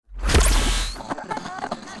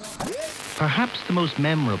perhaps the most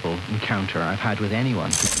memorable encounter I've had with anyone.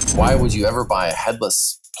 Why would you ever buy a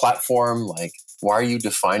headless platform? Like, why are you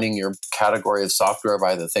defining your category of software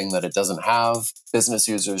by the thing that it doesn't have? Business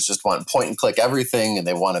users just want point and click everything and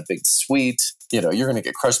they want a big suite. You're going to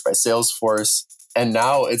get crushed by Salesforce. And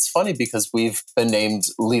now it's funny because we've been named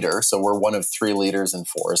leader. So we're one of 3 leaders in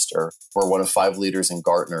Forrester. We're one of 5 leaders in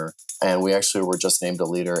Gartner. And we actually were just named a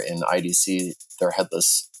leader in IDC, their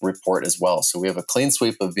headless report as well. So we have a clean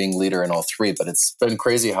sweep of being leader in all 3. But it's been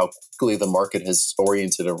crazy how quickly the market has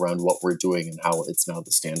oriented around what we're doing and how it's now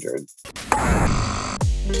the standard.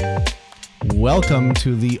 Welcome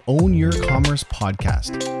to the Own Your Commerce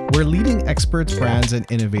podcast, where leading experts, brands,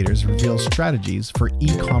 and innovators reveal strategies for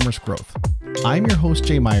e-commerce growth. I'm your host,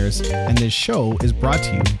 Jay Myers, and this show is brought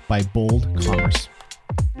to you by Bold Commerce.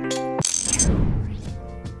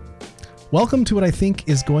 Welcome to what I think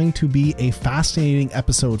is going to be a fascinating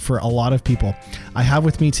episode for a lot of people. I have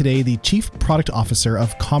with me today the Chief Product Officer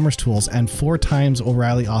of commercetools and 4 times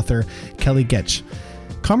O'Reilly author, Kelly Getch.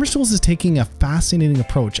 commercetools is taking a fascinating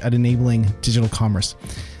approach at enabling digital commerce.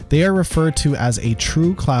 They are referred to as a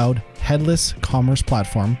true cloud, headless commerce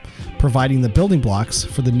platform, providing the building blocks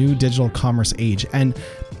for the new digital commerce age. And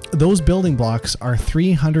those building blocks are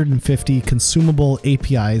 350 consumable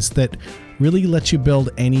APIs that really let you build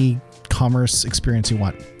any commerce experience you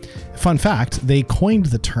want. Fun fact, they coined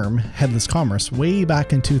the term headless commerce way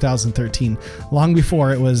back in 2013, long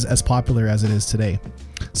before it was as popular as it is today.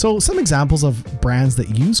 So some examples of brands that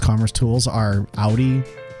use commercetools are Audi,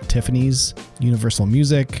 Tiffany's, Universal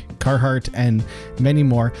Music, Carhartt, and many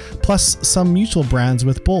more, plus some mutual brands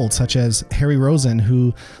with Bold, such as Harry Rosen,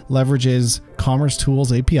 who leverages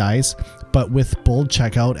commercetools APIs, but with Bold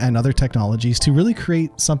checkout and other technologies to really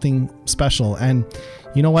create something special. And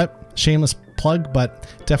you know what? Shameless plug, but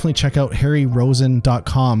definitely check out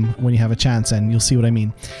harryrosen.com when you have a chance and you'll see what I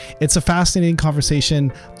mean. It's a fascinating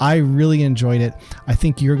conversation. I really enjoyed it. I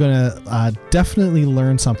think you're going to definitely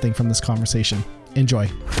learn something from this conversation. Enjoy.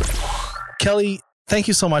 Kelly, thank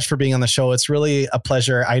you so much for being on the show. It's really a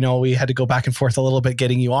pleasure. I know we had to go back and forth a little bit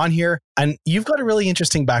getting you on here, and you've got a really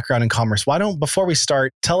interesting background in commerce. Why don't, before we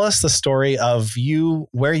start, tell us the story of you,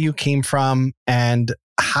 where you came from, and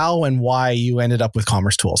how and why you ended up with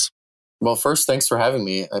commercetools. Well, first, thanks for having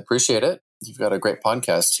me. I appreciate it. You've got a great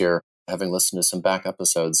podcast here, having listened to some back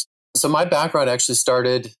episodes. So my background actually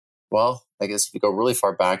started, well, I guess if you go really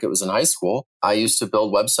far back, it was in high school. I used to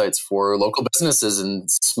build websites for local businesses in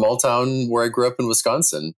small town where I grew up in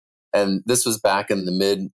Wisconsin. And this was back in the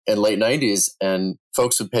mid and late 90s. And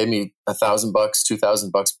folks would pay me $1,000,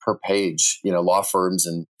 $2,000 per page, law firms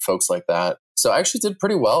and folks like that. So I actually did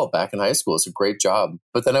pretty well back in high school. It's a great job.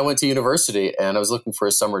 But then I went to university and I was looking for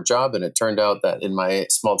a summer job. And it turned out that in my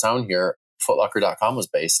small town here, Footlocker.com was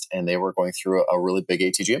based, and they were going through a really big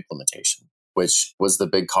ATG implementation, which was the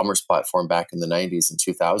big commerce platform back in the 90s and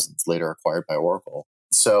 2000s, later acquired by Oracle.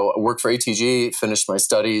 So I worked for ATG, finished my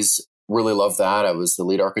studies, really loved that. I was the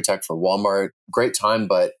lead architect for Walmart. Great time,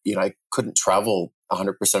 but I couldn't travel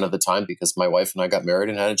 100% of the time because my wife and I got married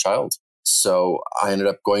and had a child. So I ended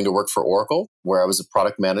up going to work for Oracle, where I was a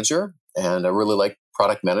product manager, and I really liked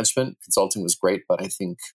product management. Consulting was great, but I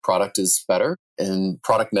think product is better. In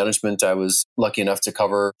product management, I was lucky enough to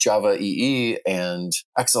cover Java EE and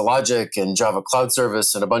Exalogic and Java Cloud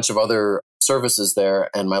Service and a bunch of other services there.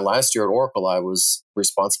 And my last year at Oracle, I was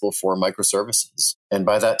responsible for microservices. And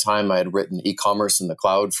by that time, I had written e-commerce in the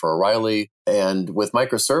cloud for O'Reilly. And with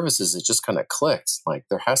microservices, it just kind of clicked. Like,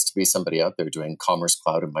 there has to be somebody out there doing commerce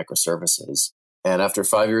cloud and microservices. And after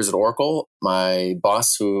 5 years at Oracle, my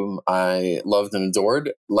boss, whom I loved and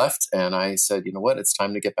adored, left. And I said, you know what? It's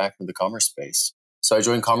time to get back into the commerce space. So I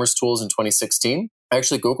joined commercetools in 2016. I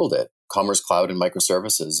actually Googled it, Commerce Cloud and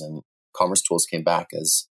microservices, and commercetools came back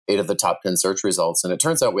as 8 of the top 10 search results. And it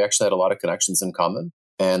turns out we actually had a lot of connections in common.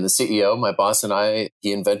 And the CEO, my boss, and I,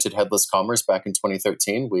 he invented headless commerce back in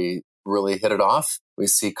 2013. We really hit it off. We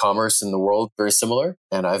see commerce in the world very similar.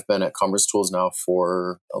 And I've been at commercetools now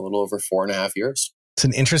for a little over 4.5 years. It's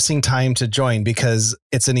an interesting time to join because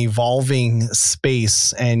it's an evolving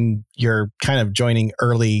space and you're kind of joining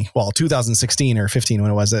early, 2016 or 15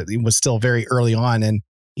 when it was still very early on. And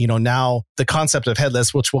now the concept of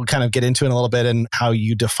headless, which we'll kind of get into in a little bit and how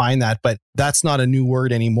you define that, but that's not a new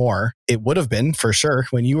word anymore. It would have been for sure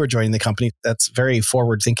when you were joining the company. That's very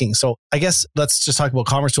forward thinking. So I guess let's just talk about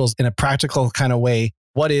commercetools in a practical kind of way.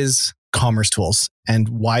 What is commercetools and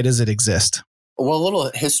why does it exist? Well, a little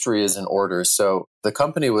history is in order. So the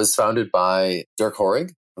company was founded by Dirk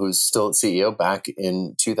Horig, who's still CEO, back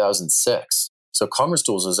in 2006. So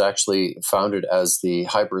commercetools was actually founded as the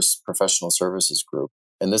Hybris Professional Services Group.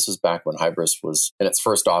 And this was back when Hybris was in its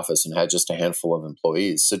first office and had just a handful of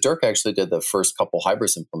employees. So Dirk actually did the first couple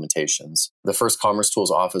Hybris implementations. The first Commerce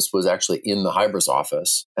Tools office was actually in the Hybris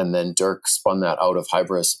office. And then Dirk spun that out of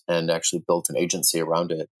Hybris and actually built an agency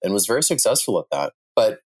around it and was very successful at that.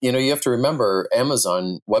 But you have to remember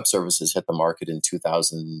Amazon Web Services hit the market in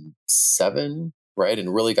 2007, right?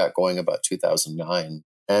 And really got going about 2009.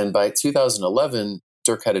 And by 2011,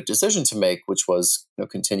 Dirk had a decision to make, which was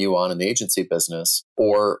continue on in the agency business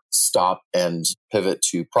or stop and pivot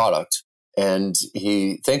to product. And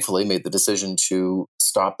he thankfully made the decision to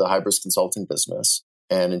stop the Hybris consulting business.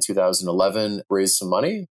 And in 2011, raised some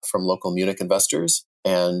money from local Munich investors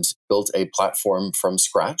and built a platform from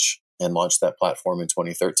scratch and launched that platform in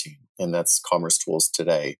 2013. And that's Commerce Tools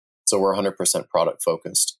today. So we're 100% product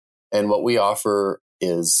focused. And what we offer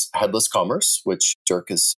is headless commerce, which Dirk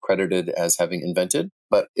is credited as having invented.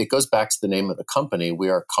 But it goes back to the name of the company. We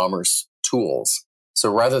are Commerce Tools.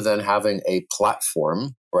 So rather than having a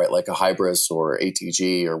platform, right, like a Hybris or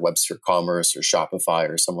ATG or Webster Commerce or Shopify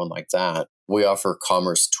or someone like that, we offer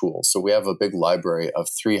Commerce Tools. So we have a big library of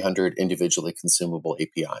 300 individually consumable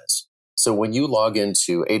APIs. So when you log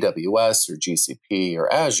into AWS or GCP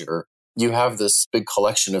or Azure, you have this big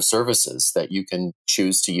collection of services that you can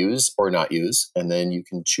choose to use or not use, and then you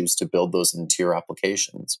can choose to build those into your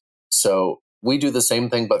applications. So we do the same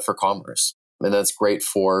thing, but for commerce. And that's great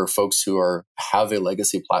for folks who have a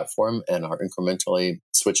legacy platform and are incrementally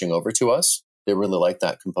switching over to us. They really like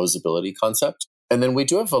that composability concept. And then we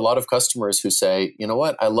do have a lot of customers who say, you know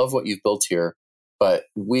what, I love what you've built here, but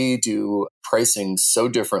we do pricing so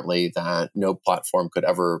differently that no platform could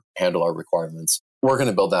ever handle our requirements. We're going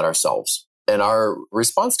to build that ourselves. And our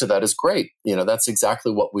response to that is great. That's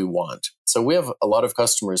exactly what we want. So we have a lot of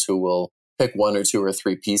customers who will pick one or two or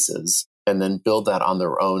three pieces and then build that on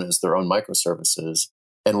their own as their own microservices.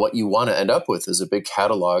 And what you want to end up with is a big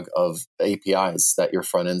catalog of APIs that your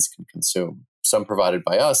front ends can consume. Some provided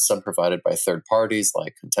by us, some provided by third parties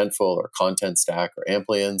like Contentful or Content Stack or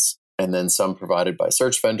Amplience, and then some provided by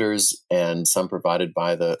search vendors and some provided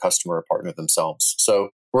by the customer or partner themselves. So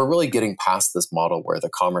we're really getting past this model where the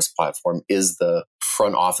commerce platform is the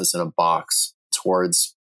front office in a box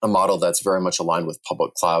towards a model that's very much aligned with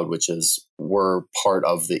public cloud, which is we're part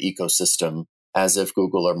of the ecosystem as if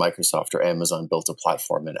Google or Microsoft or Amazon built a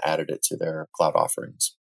platform and added it to their cloud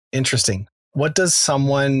offerings. Interesting. What does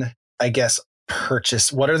someone,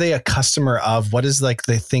 purchase? What are they a customer of? What is the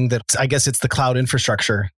thing that, I guess it's the cloud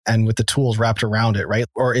infrastructure and with the tools wrapped around it, right?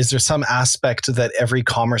 Or is there some aspect that every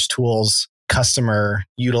Commerce Tools customer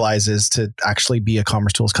utilizes to actually be a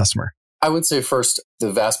Commerce Tools customer? I would say first,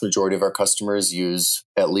 the vast majority of our customers use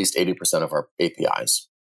at least 80% of our APIs.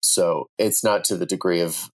 So it's not to the degree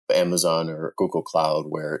of Amazon or Google Cloud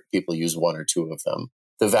where people use one or two of them.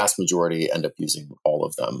 The vast majority end up using all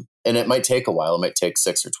of them. And it might take a while. It might take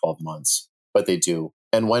 6 or 12 months, but they do.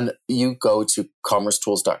 And when you go to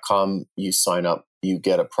commercetools.com, you sign up, you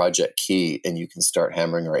get a project key, and you can start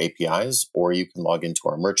hammering our APIs, or you can log into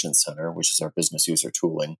our Merchant Center, which is our business user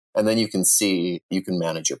tooling. And then you can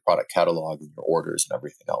manage your product catalog and your orders and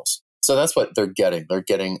everything else. So that's what they're getting. They're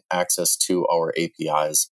getting access to our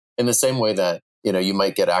APIs in the same way that, you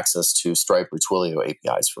might get access to Stripe or Twilio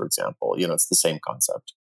APIs, for example. It's the same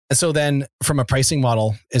concept. So then from a pricing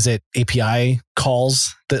model, is it API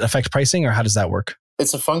calls that affect pricing, or how does that work?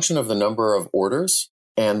 It's a function of the number of orders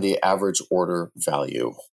and the average order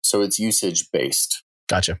value. So it's usage based.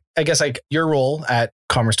 Gotcha. I guess your role at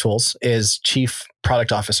Commerce Tools is Chief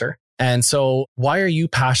Product Officer. And so why are you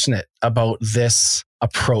passionate about this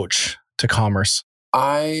approach to commerce?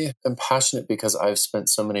 I am passionate because I've spent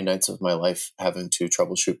so many nights of my life having to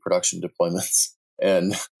troubleshoot production deployments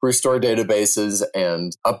and restore databases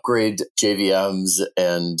and upgrade JVMs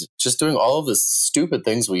and just doing all of the stupid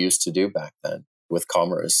things we used to do back then with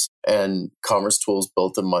commerce. And Commerce Tools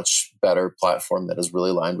built a much better platform that is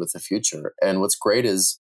really aligned with the future. And what's great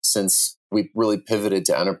is since we really pivoted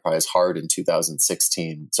to enterprise hard in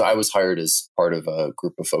 2016. So I was hired as part of a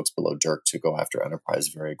group of folks below Dirk to go after enterprise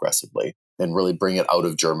very aggressively and really bring it out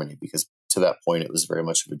of Germany, because to that point, it was very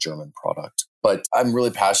much of a German product. But I'm really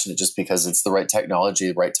passionate just because it's the right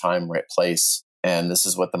technology, right time, right place. And this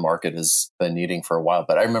is what the market has been needing for a while.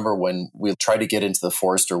 But I remember when we tried to get into the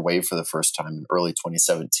Forrester Wave for the first time in early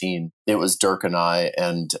 2017, it was Dirk and I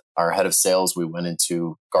and our head of sales. We went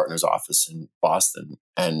into Gartner's office in Boston.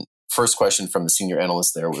 And first question from the senior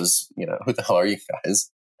analyst there was, who the hell are you guys?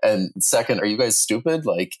 And second, are you guys stupid?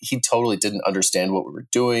 He totally didn't understand what we were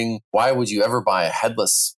doing. Why would you ever buy a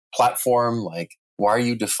headless platform? Why are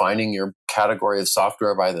you defining your category of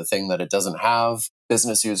software by the thing that it doesn't have?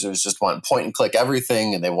 Business users just want point and click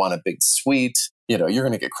everything and they want a big suite. you're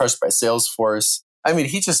going to get crushed by Salesforce. I mean,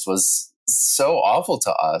 he just was so awful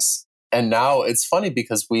to us. And now it's funny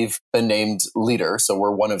because we've been named leader. So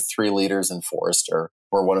we're one of 3 leaders in Forrester.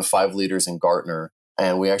 We're one of 5 leaders in Gartner.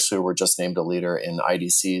 And we actually were just named a leader in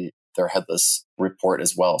IDC, their headless report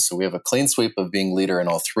as well. So we have a clean sweep of being leader in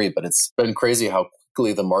all 3, but it's been crazy how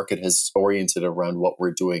quickly the market has oriented around what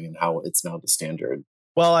we're doing and how it's now the standard.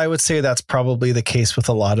 Well, I would say that's probably the case with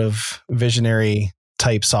a lot of visionary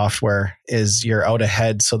type software is you're out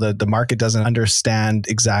ahead so that the market doesn't understand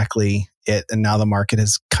exactly it. And now the market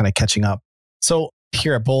is kind of catching up. So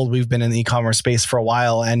here at Bold, we've been in the e-commerce space for a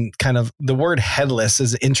while, and kind of the word headless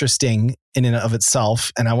is interesting in and of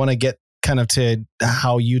itself. And I want to get kind of to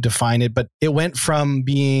how you define it, but it went from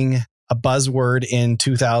being a buzzword in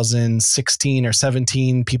 2016 or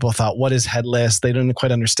 17. People thought, what is headless? They didn't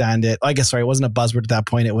quite understand it. I guess, sorry, it wasn't a buzzword at that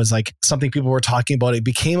point. It was like something people were talking about. It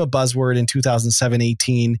became a buzzword in 2007,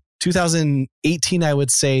 18. 2018, I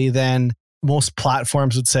would say then most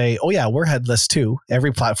platforms would say, oh yeah, we're headless too.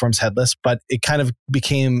 Every platform's headless, but it kind of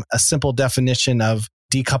became a simple definition of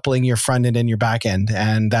decoupling your front end and your back end.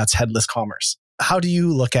 And that's headless commerce. How do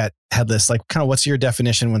you look at headless? Like kind of what's your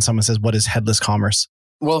definition when someone says, what is headless commerce?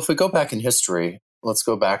 Well, if we go back in history, let's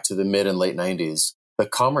go back to the mid and late 90s. The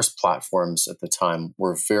commerce platforms at the time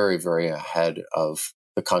were very, very ahead of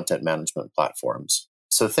the content management platforms.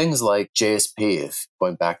 So things like JSP, if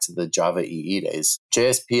going back to the Java EE days,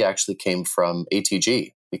 JSP actually came from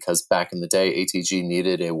ATG because back in the day, ATG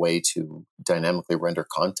needed a way to dynamically render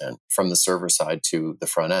content from the server side to the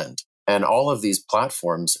front end. And all of these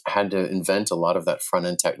platforms had to invent a lot of that front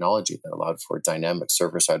end technology that allowed for dynamic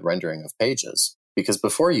server-side rendering of pages. Because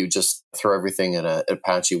before you just throw everything in an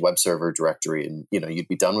Apache web server directory and you'd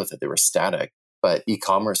be done with it. They were static. But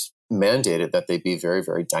e-commerce mandated that they be very,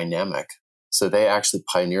 very dynamic. So they actually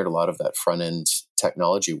pioneered a lot of that front-end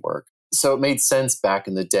technology work. So it made sense back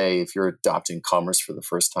in the day, if you're adopting commerce for the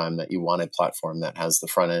first time, that you want a platform that has the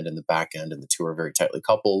front end and the back end, and the two are very tightly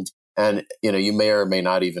coupled. And you may or may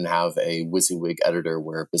not even have a WYSIWYG editor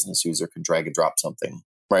where a business user can drag and drop something,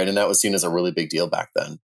 right? And that was seen as a really big deal back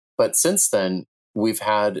then. But since then, we've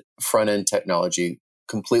had front-end technology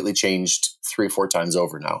completely changed 3-4 times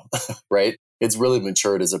over now, right? It's really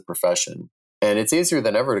matured as a profession. And it's easier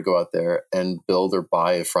than ever to go out there and build or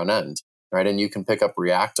buy a front end, right? And you can pick up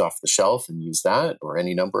React off the shelf and use that, or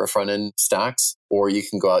any number of front end stacks. Or you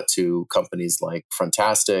can go out to companies like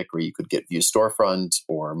Frontastic, or you could get Vue Storefront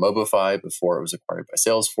or Mobify before it was acquired by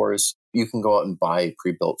Salesforce. You can go out and buy a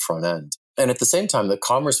pre-built front end. And at the same time, the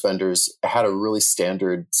commerce vendors had a really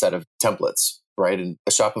standard set of templates, right? And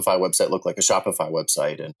a Shopify website looked like a Shopify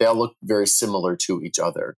website, and they all look very similar to each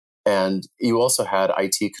other. And you also had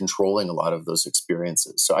IT controlling a lot of those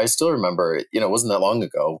experiences. So I still remember, it wasn't that long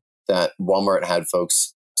ago that Walmart had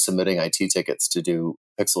folks submitting IT tickets to do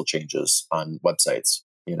pixel changes on websites,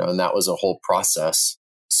 and that was a whole process.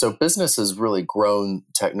 So business has really grown,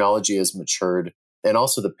 technology has matured, and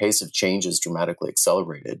also the pace of change is dramatically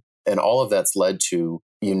accelerated. And all of that's led to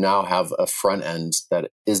you now have a front end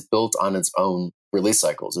that is built on its own release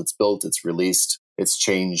cycles. It's built, it's released, it's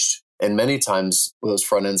changed. And many times those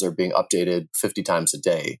front ends are being updated 50 times a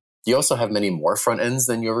day. You also have many more front ends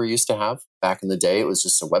than you ever used to have. Back in the day, it was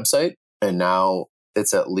just a website. And now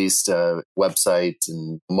it's at least a website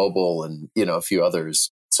and mobile and, a few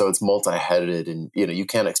others. So it's multi-headed, and, you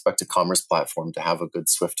can't expect a commerce platform to have a good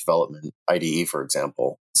Swift development IDE, for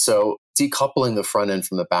example. So decoupling the front end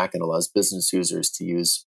from the back end allows business users to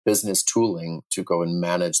use business tooling to go and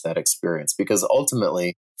manage that experience. Because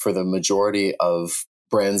ultimately, for the majority of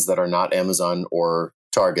brands that are not Amazon or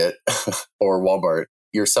Target or Walmart,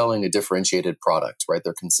 you're selling a differentiated product, right?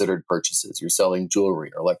 They're considered purchases. You're selling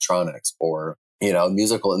jewelry or electronics or, a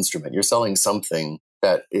musical instrument. You're selling something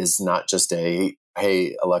that is not just a,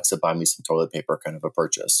 hey, Alexa, buy me some toilet paper kind of a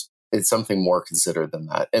purchase. It's something more considered than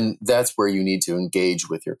that. And that's where you need to engage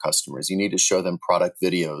with your customers. You need to show them product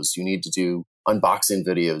videos. You need to do unboxing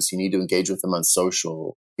videos. You need to engage with them on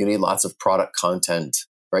social. You need lots of product content,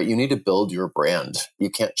 right? You need to build your brand. You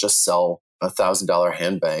can't just sell a $1,000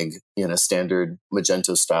 handbag in a standard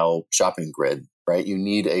Magento style shopping grid, right? You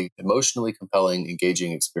need a emotionally compelling,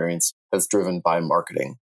 engaging experience that's driven by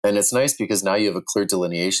marketing. And it's nice because now you have a clear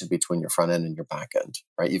delineation between your front end and your back end,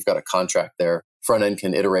 right? You've got a contract there. Front end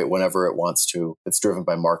can iterate whenever it wants to. It's driven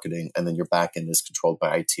by marketing. And then your back end is controlled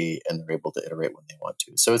by IT, and they're able to iterate when they want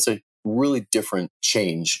to. So it's a really different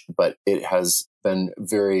change, but it has been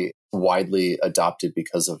very widely adopted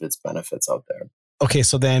because of its benefits out there. Okay,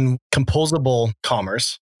 so then composable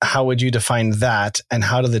commerce, how would you define that? And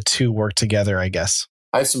how do the two work together, I guess?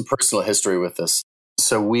 I have some personal history with this.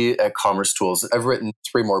 So we at Commerce Tools, I've written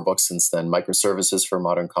 3 more books since then: Microservices for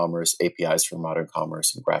Modern Commerce, APIs for Modern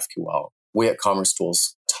Commerce, and GraphQL. We at Commerce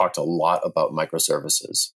Tools talked a lot about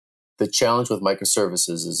microservices. The challenge with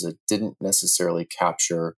microservices is it didn't necessarily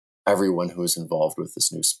capture everyone who is involved with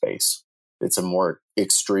this new space. It's a more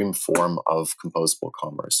extreme form of composable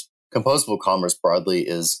commerce. Composable commerce broadly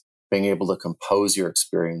is being able to compose your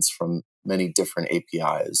experience from many different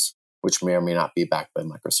APIs, which may or may not be backed by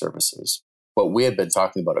microservices. What we had been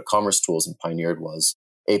talking about at Commerce Tools and pioneered was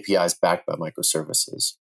APIs backed by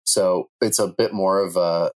microservices. So it's a bit more of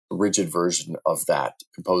a rigid version of that.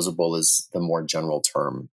 Composable is the more general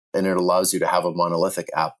term, and it allows you to have a monolithic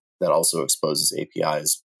app that also exposes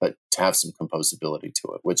APIs, but to have some composability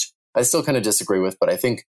to it, which I still kind of disagree with, but I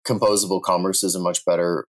think composable commerce is a much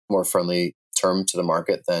better, more friendly term to the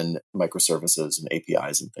market than microservices and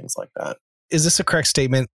APIs and things like that. Is this a correct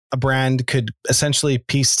statement? A brand could essentially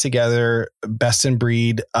piece together best in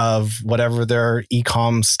breed of whatever their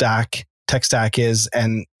e-com tech stack is,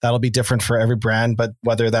 and that'll be different for every brand, but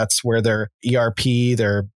whether that's where their ERP,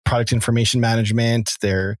 their product information management,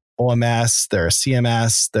 their OMS, their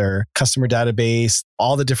CMS, their customer database,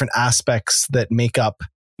 all the different aspects that make up,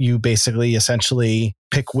 you basically essentially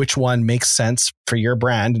pick which one makes sense for your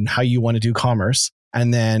brand and how you want to do commerce,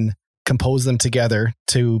 and then compose them together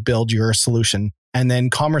to build your solution. And then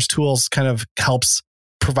Commerce Tools kind of helps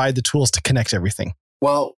provide the tools to connect everything.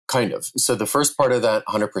 Well, kind of. So the first part of that,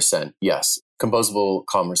 100%, yes. Composable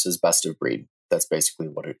commerce is best of breed. That's basically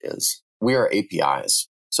what it is. We are APIs.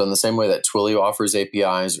 So in the same way that Twilio offers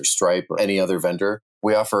APIs or Stripe or any other vendor,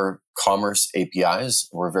 we offer commerce APIs.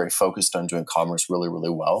 We're very focused on doing commerce really, really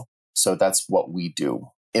well. So that's what we do.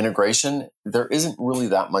 Integration, there isn't really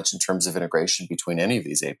that much in terms of integration between any of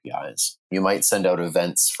these APIs. You might send out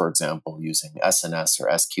events, for example, using SNS or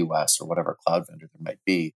SQS or whatever cloud vendor there might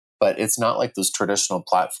be. But it's not like those traditional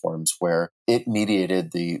platforms where it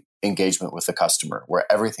mediated the engagement with the customer, where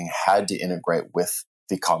everything had to integrate with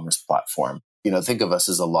the commerce platform. Think of us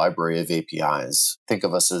as a library of APIs. Think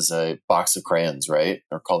of us as a box of crayons, right?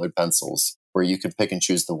 Or colored pencils, where you can pick and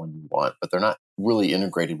choose the one you want, but they're not really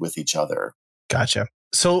integrated with each other. Gotcha.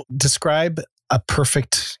 So describe a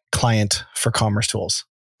perfect client for Commerce Tools.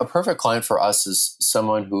 A perfect client for us is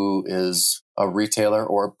someone who is a retailer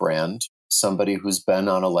or a brand, somebody who's been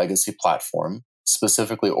on a legacy platform,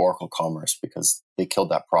 specifically Oracle Commerce, because they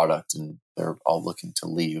killed that product and they're all looking to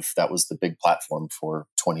leave. That was the big platform for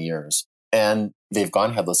 20 years. And they've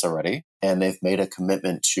gone headless already, and they've made a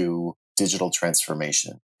commitment to digital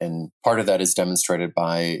transformation. And part of that is demonstrated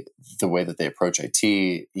by the way that they approach IT.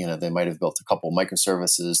 They might have built a couple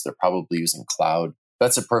microservices. They're probably using cloud.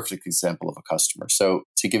 That's a perfect example of a customer. So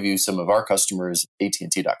to give you some of our customers,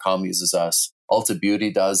 AT&T.com uses us. Ulta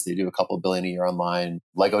Beauty does. They do a couple billion a year online.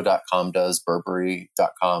 Lego.com does.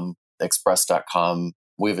 Burberry.com. Express.com.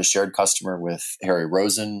 We have a shared customer with Harry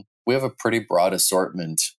Rosen. We have a pretty broad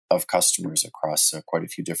assortment of customers across quite a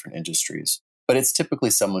few different industries. But it's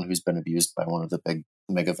typically someone who's been abused by one of the big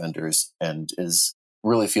mega vendors and is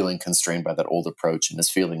really feeling constrained by that old approach and is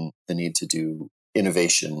feeling the need to do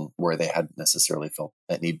innovation where they hadn't necessarily felt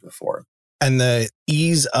that need before. And the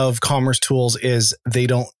ease of Commerce Tools is they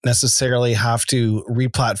don't necessarily have to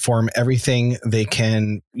replatform everything. They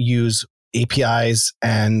can use APIs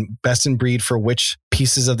and best in breed for which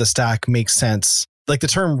pieces of the stack make sense. Like the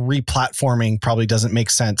term replatforming probably doesn't make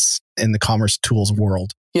sense in the Commerce Tools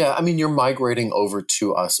world. Yeah, you're migrating over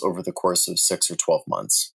to us over the course of 6 or 12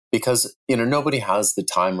 months because, nobody has the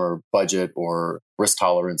time or budget or risk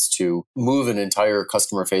tolerance to move an entire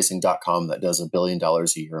customer-facing .com that does $1 billion a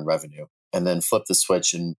year in revenue and then flip the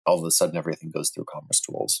switch and all of a sudden everything goes through Commerce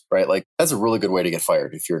Tools, right? Like that's a really good way to get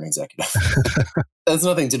fired if you're an executive. That's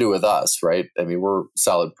nothing to do with us, right? We're a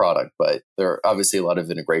solid product, but there are obviously a lot of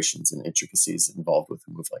integrations and intricacies involved with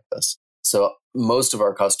a move like this. So most of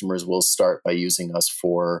our customers will start by using us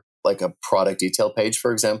for like a product detail page,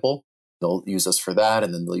 for example. They'll use us for that,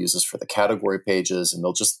 and then they'll use us for the category pages, and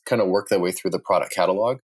they'll just kind of work their way through the product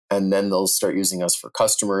catalog. And then they'll start using us for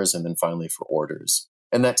customers and then finally for orders.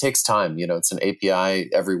 And that takes time. It's an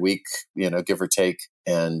API every week, give or take,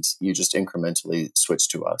 and you just incrementally switch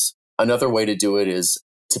to us. Another way to do it is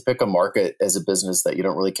to pick a market as a business that you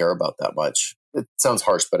don't really care about that much. It sounds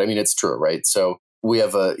harsh, but it's true, right? So we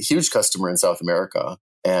have a huge customer in South America,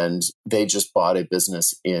 and they just bought a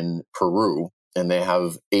business in Peru, and they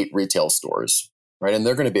have 8 retail stores, right? And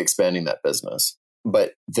they're going to be expanding that business.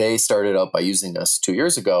 But they started out by using us 2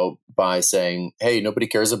 years ago by saying, hey, nobody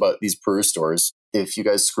cares about these Peru stores. If you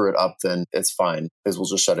guys screw it up, then it's fine because we'll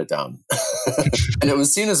just shut it down. And it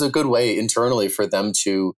was seen as a good way internally for them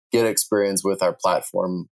to get experience with our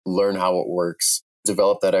platform, learn how it works,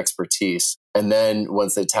 develop that expertise. And then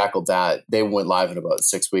once they tackled that, they went live in about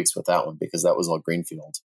 6 weeks with that one because that was all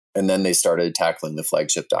greenfield. And then they started tackling the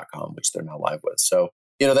flagship.com, which they're now live with. So,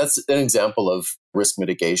 that's an example of risk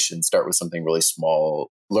mitigation. Start with something really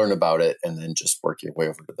small, learn about it, and then just work your way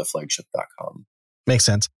over to the flagship.com. Makes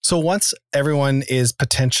sense. So once everyone is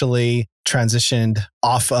potentially transitioned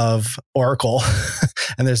off of Oracle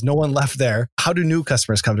and there's no one left there, how do new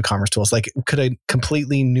customers come to Commerce Tools? Like, could a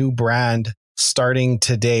completely new brand starting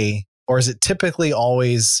today, or is it typically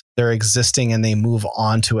always they're existing and they move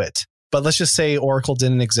on to it? But let's just say Oracle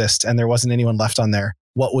didn't exist and there wasn't anyone left on there.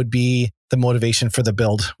 What would be the motivation for the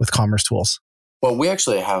build with Commerce Tools? Well, we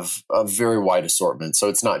actually have a very wide assortment. So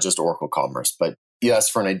it's not just Oracle Commerce, but yes,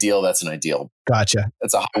 for an ideal, that's an ideal. Gotcha.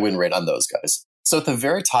 It's a high win rate on those guys. So at the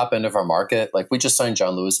very top end of our market, like we just signed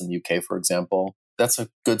John Lewis in the UK, for example. That's a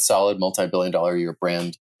good, solid multi-billion-dollar a year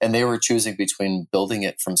brand. And they were choosing between building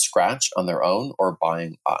it from scratch on their own or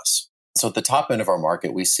buying us. So at the top end of our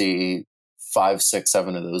market, we see 5, 6,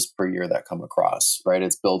 7 of those per year that come across, right?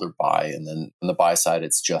 It's build or buy. And then on the buy side,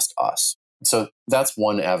 it's just us. So that's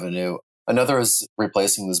one avenue. Another is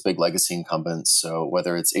replacing those big legacy incumbents. So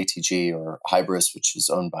whether it's ATG or Hybris, which is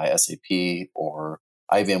owned by SAP, or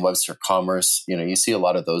IBM Webster Commerce, you see a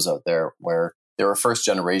lot of those out there where they were first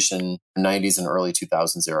generation 90s and early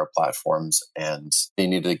 2000s era platforms, and they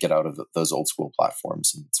needed to get out of those old school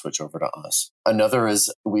platforms and switch over to us. Another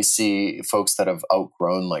is we see folks that have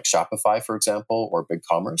outgrown like Shopify, for example, or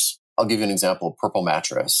BigCommerce. I'll give you an example. Purple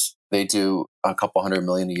Mattress. They do a couple $100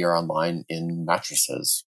 million a year online in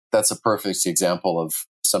mattresses. That's a perfect example of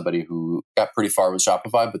somebody who got pretty far with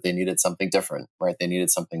Shopify, but they needed something different, right? They needed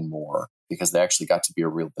something more because they actually got to be a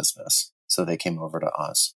real business. So they came over to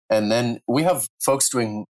us. And then we have folks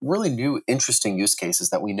doing really new, interesting use cases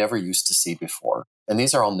that we never used to see before. And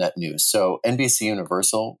these are all net new. So NBC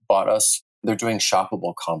Universal bought us. They're doing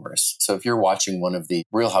shoppable commerce. So if you're watching one of the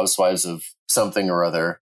Real Housewives of something or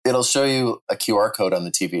other, it'll show you a QR code on the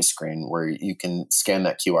TV screen where you can scan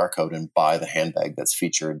that QR code and buy the handbag that's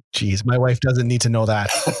featured. Geez, my wife doesn't need to know that.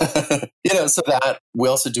 So that we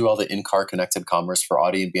also do all the in-car connected commerce for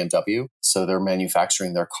Audi and BMW. So they're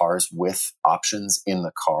manufacturing their cars with options in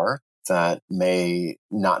the car that may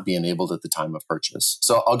not be enabled at the time of purchase.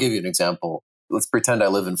 So I'll give you an example. Let's pretend I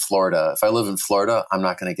live in Florida. If I live in Florida, I'm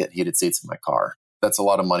not going to get heated seats in my car. That's a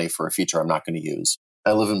lot of money for a feature I'm not going to use.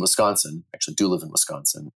 I live in Wisconsin, actually do live in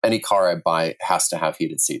Wisconsin. Any car I buy has to have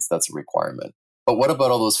heated seats. That's a requirement. But what about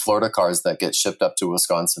all those Florida cars that get shipped up to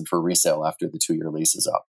Wisconsin for resale after the 2-year lease is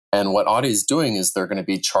up? And what Audi is doing is they're going to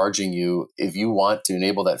be charging you, if you want to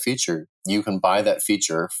enable that feature, you can buy that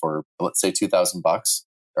feature for, let's say, $2,000,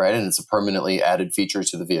 right? And it's a permanently added feature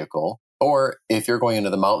to the vehicle. Or if you're going into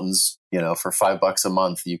the mountains, for $5 a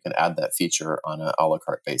month, you can add that feature on an a la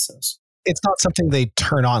carte basis. It's not something they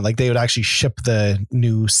turn on, like they would actually ship the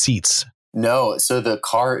new seats. No. So the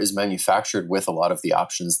car is manufactured with a lot of the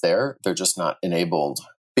options there. They're just not enabled.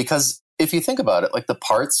 Because if you think about it, like the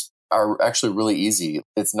parts are actually really easy.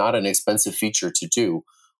 It's not an expensive feature to do.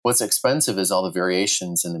 What's expensive is all the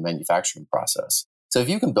variations in the manufacturing process. So if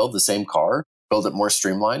you can build the same car, build it more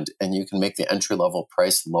streamlined, and you can make the entry-level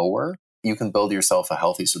price lower, you can build yourself a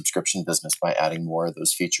healthy subscription business by adding more of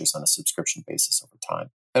those features on a subscription basis over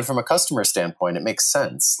time. And from a customer standpoint, it makes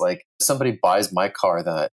sense. Like somebody buys my car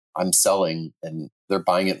that I'm selling and they're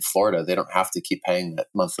buying it in Florida, they don't have to keep paying that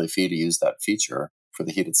monthly fee to use that feature for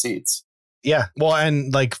the heated seats. Yeah. Well,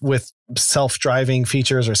 and like with self-driving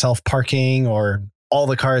features or self-parking, or all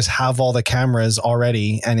the cars have all the cameras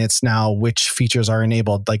already, and it's now which features are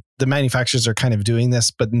enabled. Like the manufacturers are kind of doing this,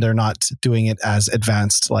 but they're not doing it as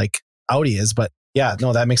advanced like Audi is. But yeah,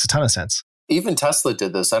 no, that makes a ton of sense. Even Tesla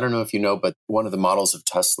did this. I don't know if you know, but one of the models of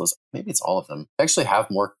Teslas, maybe it's all of them, actually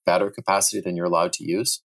have more battery capacity than you're allowed to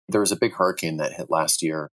use. There was a big hurricane that hit last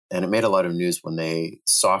year, and it made a lot of news when they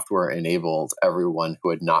software enabled everyone who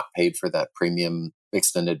had not paid for that premium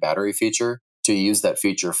extended battery feature to use that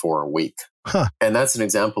feature for a week. Huh. And that's an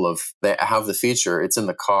example of they have the feature. It's in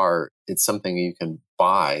the car. It's something you can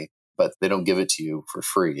buy, but they don't give it to you for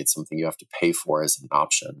free. It's something you have to pay for as an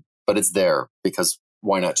option, but it's there because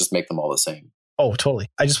why not just make them all the same? Oh, totally.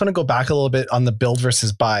 I just want to go back a little bit on the build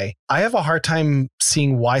versus buy. I have a hard time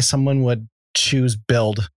seeing why someone would choose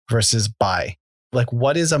build versus buy. Like,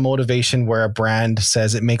 what is a motivation where a brand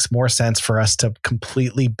says it makes more sense for us to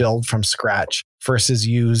completely build from scratch versus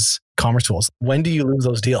use Commerce Tools? When do you lose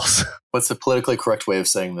those deals? What's the politically correct way of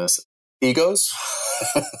saying this? Egos?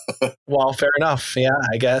 Well, fair enough. Yeah,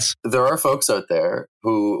 I guess. There are folks out there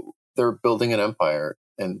who they're building an empire.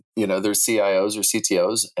 And, they're CIOs or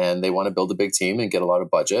CTOs, and they want to build a big team and get a lot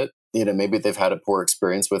of budget. maybe they've had a poor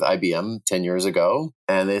experience with IBM 10 years ago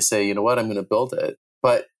and they say, you know what, I'm going to build it.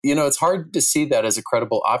 But, it's hard to see that as a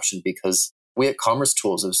credible option because we at Commerce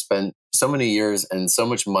Tools have spent so many years and so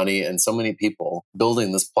much money and so many people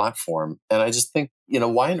building this platform. And I just think,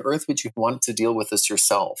 why on earth would you want to deal with this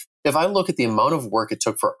yourself? If I look at the amount of work it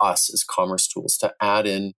took for us as Commerce Tools to add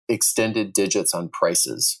in extended digits on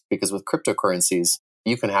prices, because with cryptocurrencies,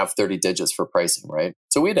 you can have 30 digits for pricing, right?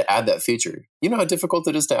 So we had to add that feature. You know how difficult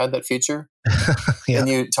it is to add that feature? Yeah. And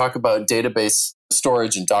you talk about database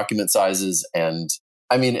storage and document sizes. And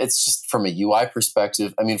it's just from a UI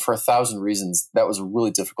perspective, for 1,000 reasons, that was a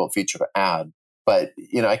really difficult feature to add. But,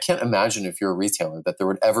 I can't imagine if you're a retailer that there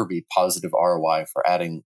would ever be positive ROI for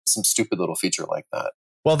adding some stupid little feature like that.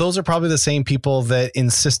 Well, those are probably the same people that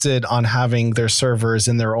insisted on having their servers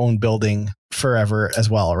in their own building forever as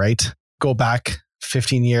well, right? Go back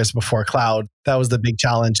 15 years before cloud. That was the big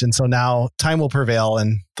challenge. And so now time will prevail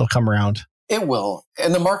and they'll come around. It will.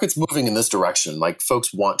 And the market's moving in this direction. Like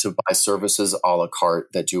folks want to buy services a la carte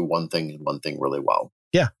that do one thing and one thing really well.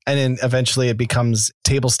 Yeah. And then eventually it becomes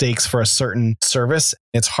table stakes for a certain service.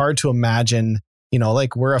 It's hard to imagine,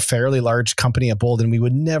 we're a fairly large company at Bold, and we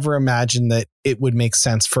would never imagine that it would make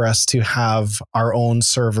sense for us to have our own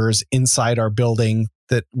servers inside our building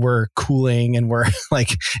that we're cooling, and we're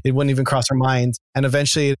it wouldn't even cross our minds. And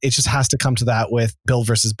eventually it just has to come to that with build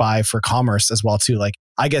versus buy for commerce as well too.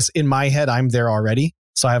 I guess in my head, I'm there already.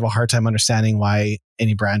 So I have a hard time understanding why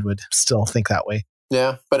any brand would still think that way.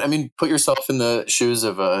 Yeah. But put yourself in the shoes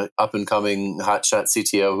of a up and coming hotshot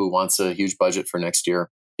CTO who wants a huge budget for next year,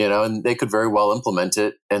 and they could very well implement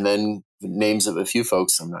it. And then names of a few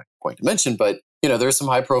folks I'm not going to mention, but there's some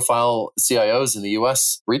high profile CIOs in the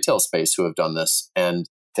US retail space who have done this, and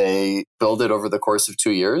they build it over the course of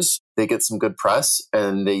 2 years. They get some good press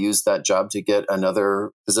and they use that job to get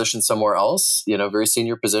another position somewhere else, very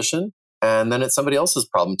senior position. And then it's somebody else's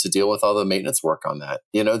problem to deal with all the maintenance work on that.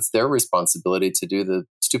 It's their responsibility to do the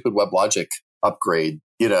stupid WebLogic upgrade.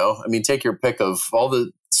 Take your pick of all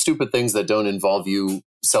the stupid things that don't involve you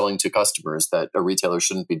selling to customers that a retailer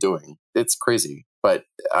shouldn't be doing. It's crazy. But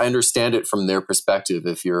I understand it from their perspective.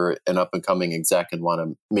 If you're an up and coming exec and want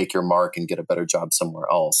to make your mark and get a better job somewhere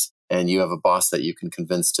else, and you have a boss that you can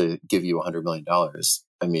convince to give you $100 million.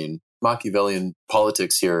 Machiavellian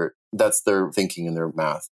politics here, that's their thinking and their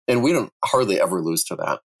math. And we don't hardly ever lose to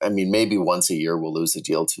that. Maybe once a year we'll lose a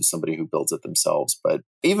deal to somebody who builds it themselves. But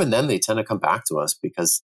even then they tend to come back to us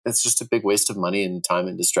because it's just a big waste of money and time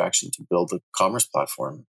and distraction to build a commerce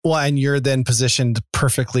platform. Well, and you're then positioned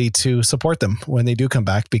perfectly to support them when they do come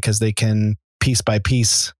back, because they can piece by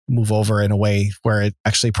piece move over in a way where it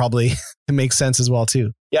actually probably makes sense as well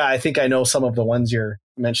too. Yeah, I think I know some of the ones you're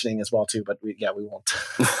mentioning as well too, but we won't.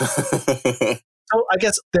 So I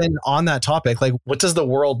guess then on that topic, what does the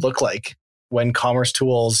world look like when Commerce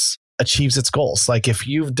Tools achieves its goals? If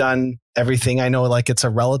you've done everything, I know it's a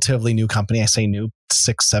relatively new company. I say new,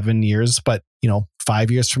 6-7 years, but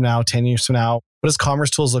 5 years from now, 10 years from now, what does Commerce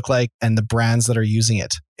Tools look like and the brands that are using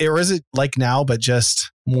it? Or is it like now, but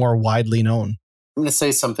just more widely known? I'm going to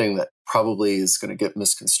say something that probably is going to get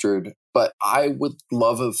misconstrued, but I would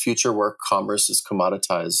love a future where commerce is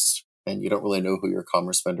commoditized and you don't really know who your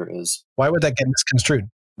commerce vendor is. Why would that get misconstrued?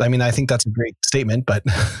 I think that's a great statement, but...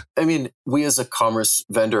 We as a commerce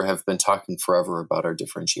vendor have been talking forever about our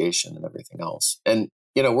differentiation and everything else. And,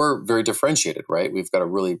 we're very differentiated, right? We've got a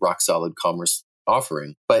really rock solid commerce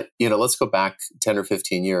offering. But, let's go back 10 or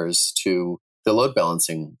 15 years to the load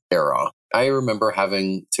balancing era. I remember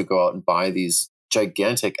having to go out and buy these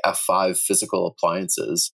gigantic F5 physical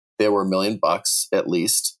appliances. They were $1 million at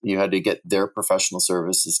least. You had to get their professional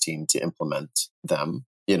services team to implement them.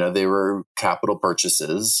 They were capital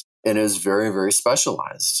purchases, and it was very, very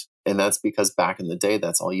specialized. And that's because back in the day,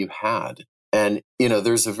 that's all you had. And,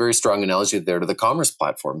 there's a very strong analogy there to the commerce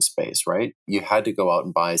platform space, right? You had to go out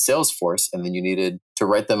and buy Salesforce, and then you needed to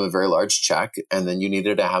write them a very large check. And then you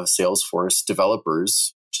needed to have Salesforce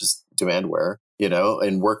developers, just Demandware,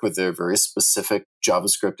 and work with their very specific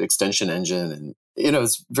JavaScript extension engine. And,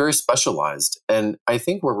 it's very specialized. And I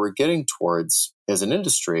think where we're getting towards as an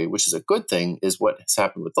industry, which is a good thing, is what has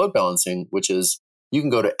happened with load balancing, which is you can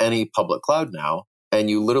go to any public cloud now and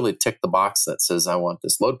you literally tick the box that says, I want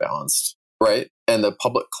this load balanced, right? And the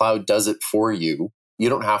public cloud does it for you. You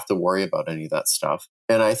don't have to worry about any of that stuff.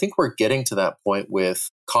 And I think we're getting to that point with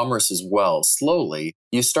commerce as well, slowly.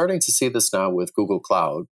 You're starting to see this now with Google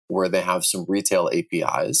Cloud, where they have some retail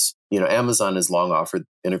APIs. Amazon has long offered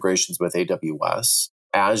integrations with AWS.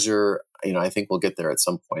 Azure, I think we'll get there at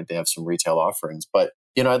some point. They have some retail offerings. But,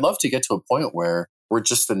 I'd love to get to a point where we're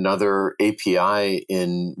just another API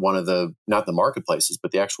in one of not the marketplaces,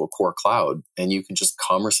 but the actual core cloud. And you can just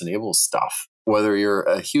commerce enable stuff. Whether you're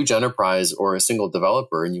a huge enterprise or a single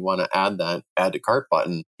developer and you want to add that add to cart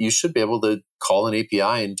button, you should be able to call an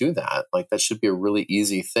API and do that. Like that should be a really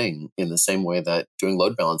easy thing in the same way that doing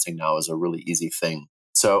load balancing now is a really easy thing.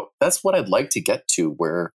 So that's what I'd like to get to,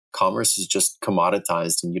 where commerce is just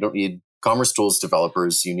commoditized and you don't need commerce tools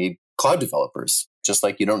developers, you need cloud developers. Just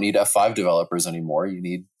like you don't need F5 developers anymore, you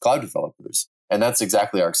need cloud developers. And that's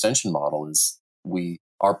exactly our extension model is we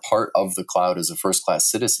are part of the cloud as a first-class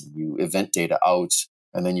citizen. You event data out,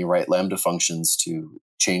 and then you write Lambda functions to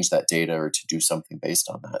change that data or to do something based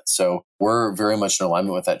on that. So we're very much in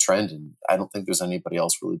alignment with that trend. And I don't think there's anybody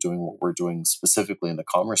else really doing what we're doing specifically in the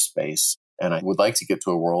commerce space. And I would like to get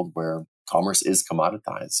to a world where commerce is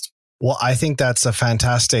commoditized. Well, I think that's a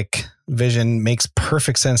fantastic vision. Makes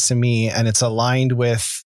perfect sense to me. And it's aligned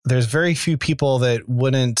with, there's very few people that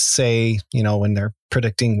wouldn't say, when they're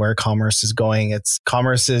predicting where commerce is going,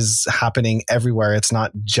 commerce is happening everywhere. It's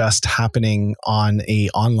not just happening on a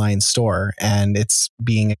online store, and it's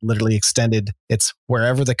being literally extended. It's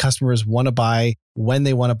wherever the customers want to buy, when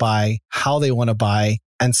they want to buy, how they want to buy.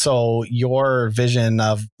 And so your vision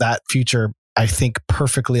of that future, I think,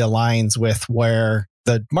 perfectly aligns with where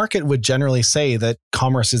the market would generally say that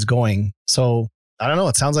commerce is going. So I don't know.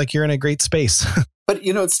 It sounds like you're in a great space. But,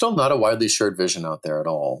 it's still not a widely shared vision out there at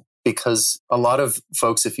all. Because a lot of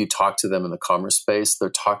folks, if you talk to them in the commerce space, they're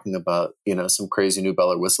talking about, some crazy new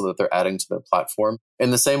bell or whistle that they're adding to their platform.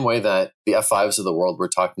 In the same way that the F5s of the world were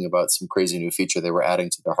talking about some crazy new feature they were adding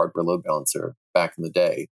to their hardware load balancer back in the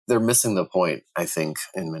day. They're missing the point, I think,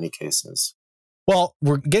 in many cases. Well,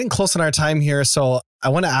 we're getting close on our time here. So I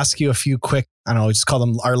want to ask you a few quick, just call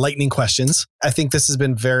them our lightning questions. I think this has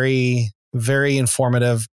been very, very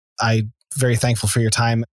informative. I'm very thankful for your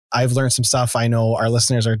time. I've learned some stuff. I know our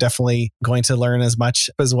listeners are definitely going to learn as much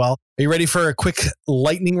as well. Are you ready for a quick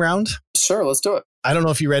lightning round? Sure, let's do it. I don't know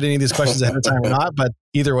if you read any of these questions ahead of time or not, but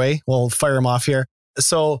either way, we'll fire them off here.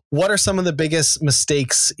 So what are some of the biggest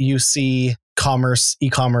mistakes you see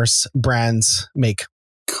e-commerce brands make?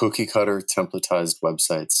 Cookie cutter templatized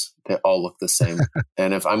websites. They all look the same.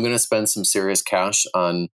 And if I'm going to spend some serious cash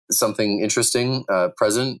on something interesting,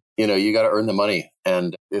 present, you got to earn the money.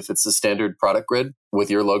 And if it's a standard product grid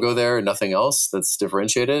with your logo there and nothing else that's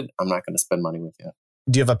differentiated, I'm not going to spend money with you.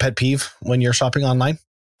 Do you have a pet peeve when you're shopping online?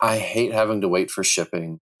 I hate having to wait for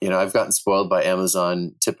shipping. I've gotten spoiled by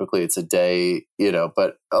Amazon. Typically it's a day,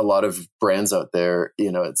 but a lot of brands out there,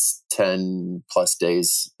 it's 10 plus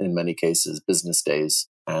days in many cases, business days.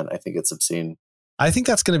 And I think it's obscene. I think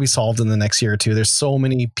that's going to be solved in the next year or two. There's so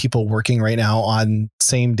many people working right now on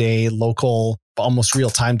same day, local, almost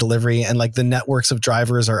real time delivery. And like the networks of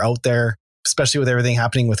drivers are out there, especially with everything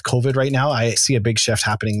happening with COVID right now. I see a big shift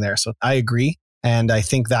happening there. So I agree. And I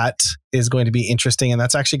think that is going to be interesting. And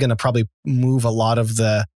that's actually going to probably move a lot of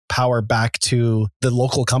the power back to the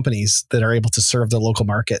local companies that are able to serve the local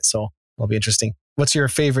market. So it'll be interesting. What's your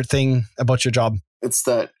favorite thing about your job? It's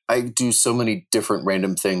that I do so many different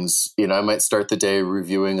random things. I might start the day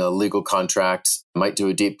reviewing a legal contract, might do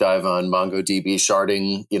a deep dive on MongoDB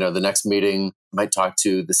sharding. The next meeting might talk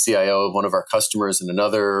to the CIO of one of our customers in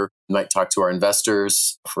another, might talk to our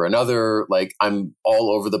investors for another. Like I'm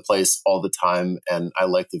all over the place all the time. And I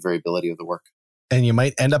like the variability of the work. And you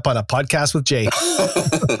might end up on a podcast with Jay.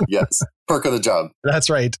 Yes. Perk of the job. That's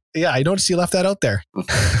right. Yeah, I noticed you left that out there.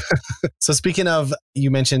 So speaking of,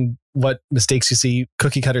 you mentioned what mistakes you see,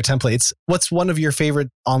 cookie cutter templates. What's one of your favorite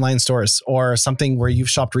online stores or something where you've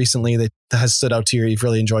shopped recently that has stood out to you or you've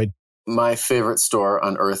really enjoyed? My favorite store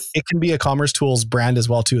on earth. It can be a Commerce Tools brand as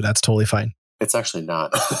well too. That's totally fine. It's actually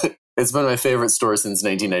not. It's been my favorite store since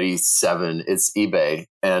 1997. It's eBay.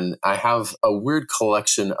 And I have a weird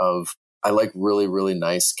collection of I like really, really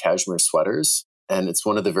nice cashmere sweaters. And it's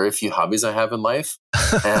one of the very few hobbies I have in life.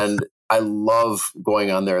 And I love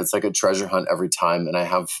going on there. It's like a treasure hunt every time. And I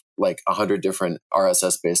have like 100 different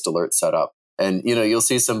RSS-based alerts set up. And, you'll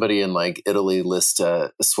see somebody in like Italy list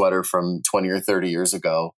a sweater from 20 or 30 years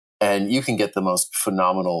ago. And you can get the most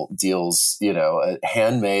phenomenal deals, a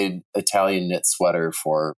handmade Italian knit sweater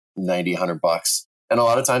for $90, $100. And a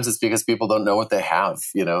lot of times it's because people don't know what they have.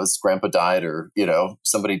 His grandpa died or,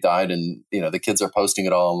 somebody died and, the kids are posting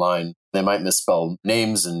it all online. They might misspell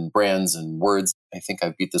names and brands and words. I think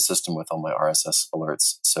I beat the system with all my RSS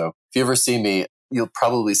alerts. So if you ever see me, you'll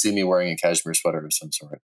probably see me wearing a cashmere sweater of some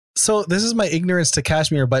sort. So this is my ignorance to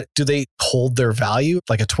cashmere, but do they hold their value?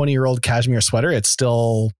 Like a 20-year-old cashmere sweater, it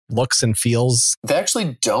still looks and feels? They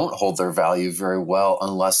actually don't hold their value very well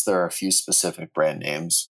unless there are a few specific brand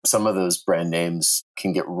names. Some of those brand names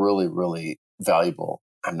can get really, really valuable.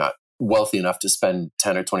 I'm not wealthy enough to spend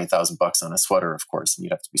 10 or 20,000 bucks on a sweater, of course, and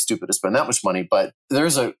you'd have to be stupid to spend that much money. But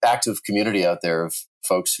there's an active community out there of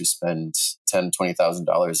folks who spend $10,000,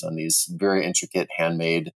 $20,000 on these very intricate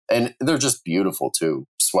handmade, and they're just beautiful too,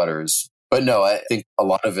 sweaters. But no, I think a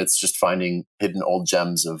lot of it's just finding hidden old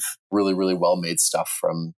gems of really, really well-made stuff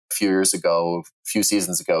from a few years ago, a few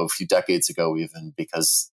seasons ago, a few decades ago even,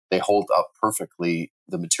 because they hold up perfectly.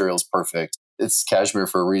 The material's perfect. It's cashmere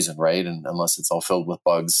for a reason, right? And unless it's all filled with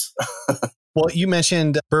bugs. Well, you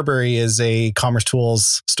mentioned Burberry is a Commerce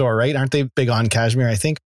Tools store, right? Aren't they big on cashmere, I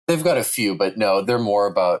think? They've got a few, but no, they're more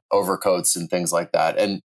about overcoats and things like that.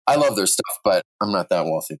 And I love their stuff, but I'm not that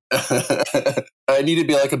wealthy. I need to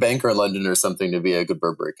be like a banker in London or something to be a good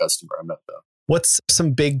Burberry customer. I'm not though. What's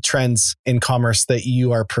some big trends in commerce that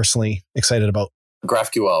you are personally excited about?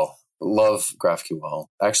 GraphQL. Love GraphQL.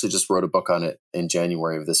 I actually just wrote a book on it in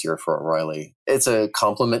January of this year for O'Reilly. It's a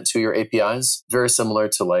complement to your APIs, very similar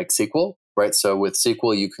to like SQL, right? So with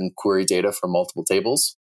SQL, you can query data from multiple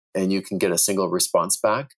tables and you can get a single response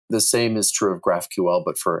back. The same is true of GraphQL,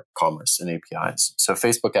 but for commerce and APIs. So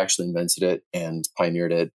Facebook actually invented it and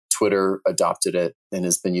pioneered it. Twitter adopted it and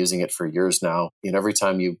has been using it for years now. And every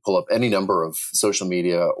time you pull up any number of social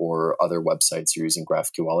media or other websites, you're using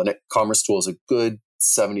GraphQL. And Commerce Tools, a good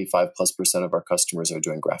 75+% of our customers are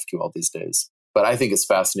doing GraphQL these days. But I think it's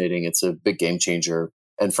fascinating. It's a big game changer.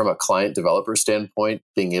 And from a client developer standpoint,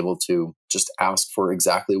 being able to just ask for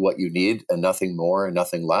exactly what you need and nothing more and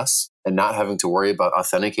nothing less, and not having to worry about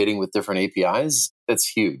authenticating with different APIs, that's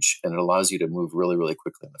huge. And it allows you to move really, really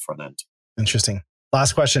quickly in the front end. Interesting.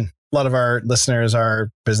 Last question. A lot of our listeners are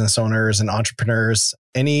business owners and entrepreneurs.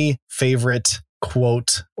 Any favorite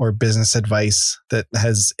quote or business advice that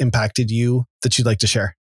has impacted you that you'd like to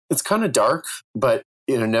share? It's kind of dark, but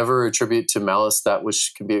never attribute to malice that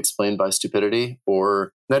which can be explained by stupidity,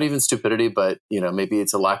 or not even stupidity, but maybe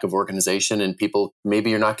it's a lack of organization and people, maybe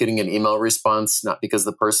you're not getting an email response, not because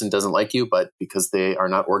the person doesn't like you, but because they are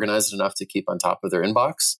not organized enough to keep on top of their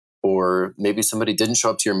inbox. Or maybe somebody didn't show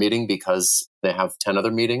up to your meeting because they have 10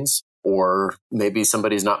 other meetings. Or maybe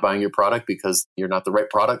somebody's not buying your product because you're not the right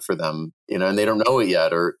product for them, and they don't know it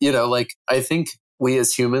yet. Or, I think we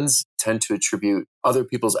as humans tend to attribute other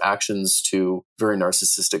people's actions to very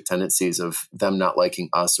narcissistic tendencies of them not liking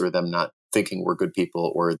us or them not thinking we're good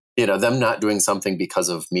people or, them not doing something because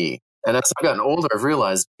of me. And as I've gotten older, I've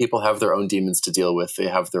realized people have their own demons to deal with. They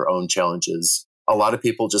have their own challenges. A lot of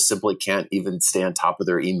people just simply can't even stay on top of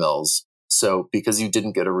their emails. So because you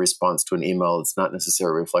didn't get a response to an email, it's not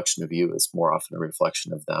necessarily a reflection of you. It's more often a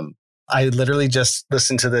reflection of them. I literally just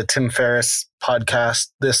listened to the Tim Ferriss podcast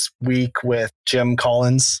this week with Jim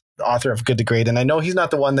Collins, the author of Good to Great. And I know he's not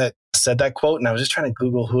the one that said that quote. And I was just trying to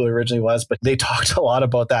Google who it originally was, but they talked a lot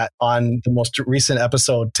about that on the most recent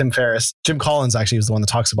episode, Tim Ferriss. Jim Collins actually was the one that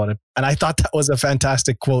talks about it. And I thought that was a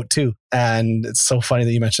fantastic quote too. And it's so funny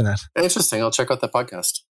that you mentioned that. Interesting. I'll check out that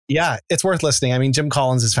podcast. Yeah, it's worth listening. I mean, Jim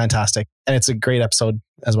Collins is fantastic and it's a great episode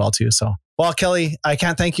as well too. So, well, Kelly, I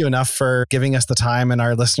can't thank you enough for giving us the time and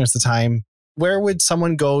our listeners the time. Where would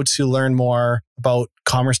someone go to learn more about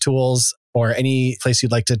Commerce Tools or any place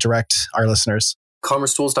you'd like to direct our listeners?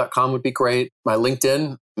 CommerceTools.com would be great. My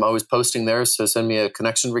LinkedIn, I'm always posting there. So send me a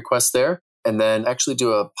connection request there. And then actually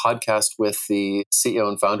do a podcast with the CEO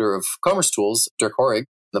and founder of Commerce Tools, Dirk Horig.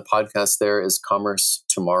 The podcast there is Commerce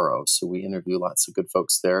Tomorrow. So we interview lots of good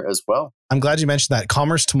folks there as well. I'm glad you mentioned that.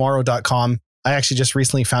 CommerceTomorrow.com. I actually just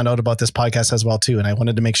recently found out about this podcast as well too. And I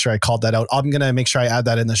wanted to make sure I called that out. I'm going to make sure I add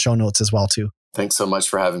that in the show notes as well too. Thanks so much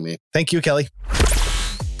for having me. Thank you, Kelly.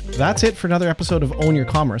 That's it for another episode of Own Your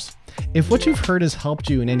Commerce. If what you've heard has helped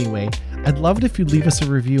you in any way, I'd love it if you'd leave us a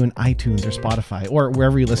review in iTunes or Spotify or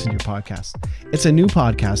wherever you listen to your podcast. It's a new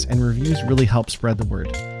podcast and reviews really help spread the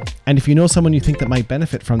word. And if you know someone you think that might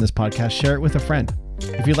benefit from this podcast, share it with a friend.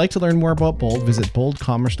 If you'd like to learn more about Bold, visit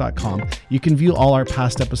boldcommerce.com. You can view all our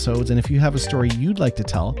past episodes, and if you have a story you'd like to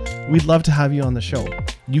tell, we'd love to have you on the show.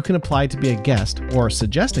 You can apply to be a guest or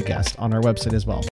suggest a guest on our website as well.